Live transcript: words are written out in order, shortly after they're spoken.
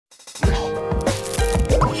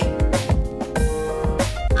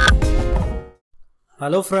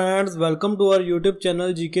Hello friends, welcome to our YouTube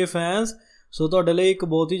channel GK fans. सो तुहाडे लई एक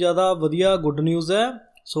बहुत ही ज़्यादा वधिया गुड न्यूज़ है।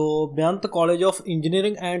 सो बेअंत college of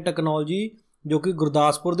engineering and technology जो कि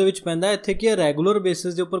गुरदासपुर दे विच पैंदा है, इत्थे की रैगूलर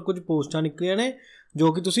बेसिस के उपर कुछ पोस्टां निकलियां ने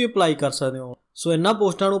जो कि तुसीं अप्लाई कर सकते हो। सो इन्हां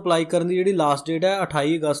पोस्टां नूं अप्लाई करन दी जिहड़ी लास्ट डेट है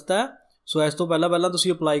 28 अगस्त है। सो इस तो पहला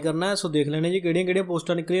तुसीं अप्लाई करना है। सो देख लेने जी किहड़ियां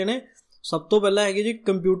पोस्टां निकलियां ने। सब तो पहला है जी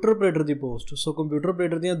कंप्यूटर ऑपरेटर की पोस्ट। सो कंप्यूटर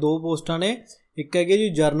ऑपरेटर दी दो पोस्टां ने, एक है जी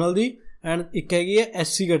जरनल की एंड एक हैगी है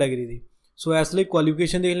SC कैटेगरी की। सो इस लिए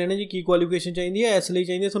क्वालीफिकेशन देख लेने जी की क्वालीफिकेशन चाहिए है। इस लिए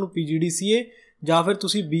चाहिए थोड़ा PGDCA या फिर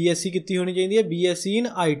तुसी BSc की होनी चाहिए, BSc in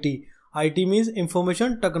IT मीनस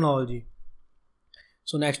information technology.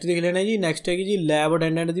 So next देख लेना जी। नैक्सट हैगी जी लैब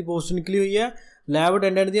अटेंडेंट की पोस्ट निकली हुई है। लैब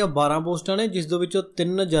अटेंडेंट दी 12 पोस्टां ने, जिस दे विचों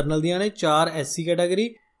 3 जरनल दियां ने, 4 SC कैटेगरी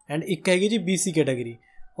एंड एक हैगी जी BC कैटेगरी।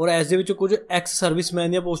 और इस दे विचों कुछ एक्स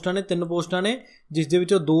सर्विसमैन दी पोस्टां ने, 3 पोस्टां ने, जिस दे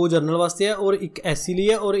विचों 2 जरनल वास्ते है और एक SC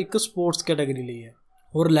लिए है और एक स्पोर्ट्स कैटेगरी लिए है।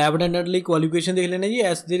 और लैब अटेंडेंट लिए क्वालीफिकेशन देख लेना जी।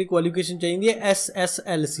 इस दी क्वालीफिकेशन चाहिए है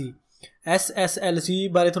SSLC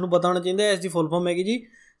बारे तुहानूं पता होना चाहिए। इसकी फुल फॉर्म हैगी जी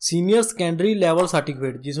सीनियर सैकेंडरी लैवल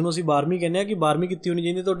सर्टिफिकेट, जिसनूं असीं 12वीं कहने हैं कि 12वीं की होनी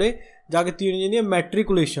चाहिए तुहाडे, जां कीती होनी चाहिए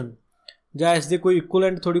मैट्रिकुलेशन जां इस दे कोई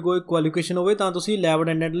इक्वलेंट थोड़ी कोई क्वालीफिकेशन होवे तां तुसीं लैब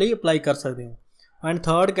अटेंडेंट लिए अप्लाई कर सकते हो। एंड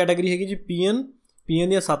थर्ड कैटेगरी हैगी जी PN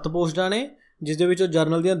दी 7 पोस्टां ने, जिस दे विचों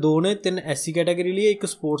जरनल दी 2 ने, 3 SC कैटेगरी लिए, एक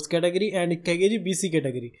स्पोर्ट्स कैटेगरी एंड एक हैगी जी BC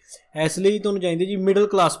कैटेगरी। इस लिए तुहानूं चाहिए जी मिडल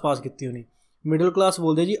क्लास पास की होनी। मिडल क्लास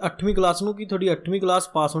बोलते जी 8वीं क्लास नूं कि थोड़ी 8वीं क्लास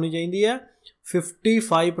पास होनी चाहिए है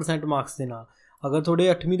 55% मार्क्स के नाल। अगर थोड़े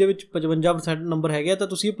 8वीं दे विच 55% नंबर है तो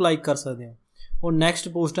तुसीं अप्लाई कर सकते हो। और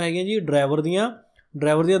नैक्सट पोस्टां हैगियां जी ड्राइवर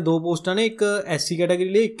दियां 2 पोस्टां ने, एक SC कैटेगरी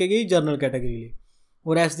लिए, एक हैगी जरनल कैटेगरी लिए।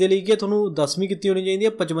 और इस दे लई कि तुहानूं 10वीं की होनी चाहिए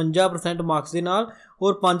 55% मार्क्स के नाल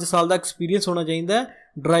और 5 साल का एक्सपीरियंस होना चाहिए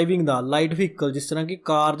ड्राइविंग का, लाइट व्हीकल जिस तरह की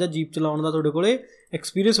कार या जीप चलाने का तुहाडे कोले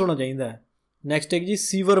एक्सपीरियंस होना चाहिए। नैक्सट है जी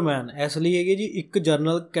सीवरमैन। इस लिए है जी एक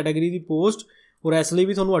जरनल कैटेगरी की पोस्ट और इस लिए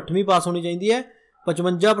भी तुहानूं 8वीं पास होनी चाहिए है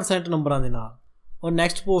 55% नंबरां दे नाल। और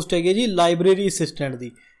नैक्सट पोस्ट है जी लाइब्रेरी असिस्टेंट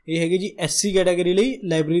की। यह है जी SC कैटेगरी लिए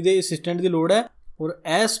लाइब्रेरी के असिस्टेंट की लोड़ है। और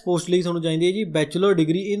इस पोस्ट लिए तुहानूं चाहिए जी bachelor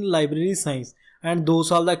degree in library science and 2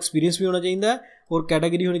 साल का एक्सपीरियंस भी होना चाहिए और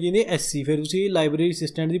कैटेगरी होनी चाहिए SC। फिर तुसीं लाइब्रेरी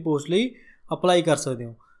असिस्टेंट की पोस्ट लिए अप्लाई कर सकते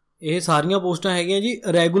हो। ये सारियां पोस्टां हैगियां जी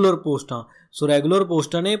रैगूलर पोस्टां। सो रैगूलर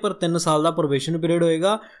पोस्टां ने, पर 3 साल का प्रोबेशन पीरियड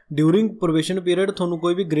होएगा। ड्यूरिंग प्रोबेशन पीरियड तुहानूं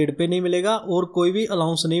कोई भी ग्रेड पे नहीं मिलेगा और कोई भी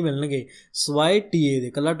अलाउंस नहीं मिलणगे सवाए TA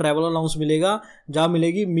दे। कल्ला ट्रैवल अलाउंस मिलेगा जां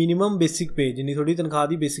मिलेगी मिनीमम बेसिक पे, जिन्नी थोड़ी तनख्वाह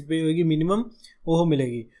की बेसिक पे होएगी मिनीमम वो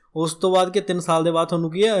मिलेगी। उस तो बाद के 3 साल के बाद तुहानूं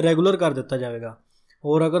की है रैगूलर कर दिता जाएगा।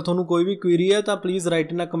 और अगर तुहानूं कोई भी क्वेरी है तो please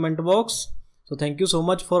write in a comment box. So thank you so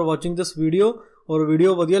much for watching this video. और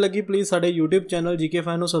वीडियो वधिया लगी प्लीज़ साडे यूट्यूब चैनल जीके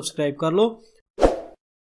फैन नूं सबसक्राइब कर लो